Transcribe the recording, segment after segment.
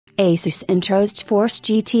ASUS introduced GeForce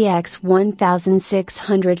GTX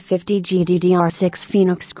 1650 GDDR6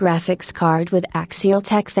 Phoenix graphics card with Axial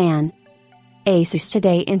Tech fan. ASUS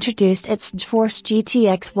today introduced its GeForce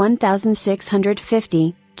GTX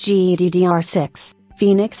 1650 GDDR6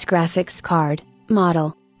 Phoenix graphics card,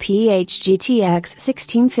 model PH-GTX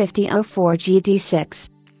 1650-04 GD6.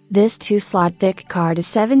 This 2-slot thick card is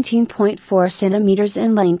 17.4 cm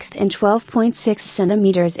in length and 12.6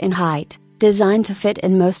 cm in height, designed to fit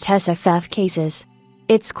in most SFF cases.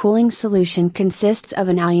 Its cooling solution consists of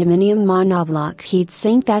an aluminum monoblock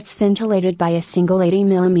heatsink that's ventilated by a single 80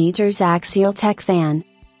 mm Axial Tech fan.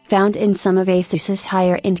 Found in some of ASUS's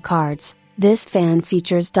higher-end cards, this fan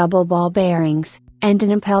features double ball bearings, and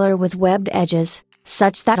an impeller with webbed edges,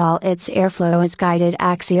 such that all its airflow is guided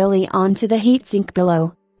axially onto the heatsink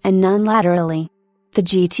below, and none laterally. The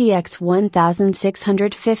GTX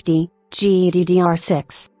 1650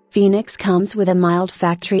 GDDR6 Phoenix comes with a mild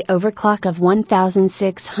factory overclock of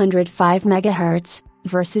 1605 MHz,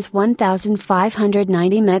 versus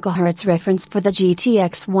 1590 MHz reference for the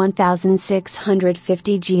GTX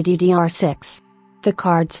 1650 GDDR6. The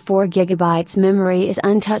card's 4GB memory is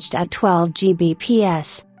untouched at 12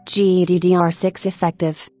 Gbps, GDDR6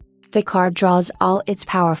 effective. The card draws all its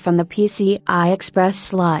power from the PCI Express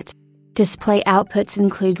slot. Display outputs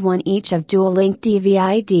include one each of dual-link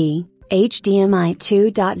DVI-D, HDMI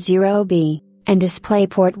 2.0B, and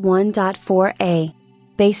DisplayPort 1.4A.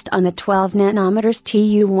 Based on the 12nm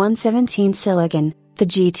TU117 silicon, the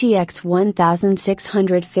GTX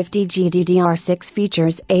 1650 GDDR6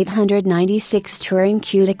 features 896 Turing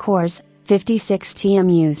CUDA cores, 56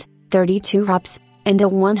 TMUs, 32 ROPs, and a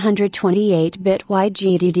 128-bit wide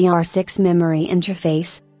GDDR6 memory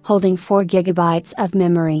interface, holding 4 GB of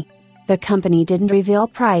memory. The company didn't reveal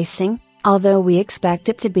pricing, although we expect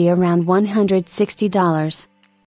it to be around $160.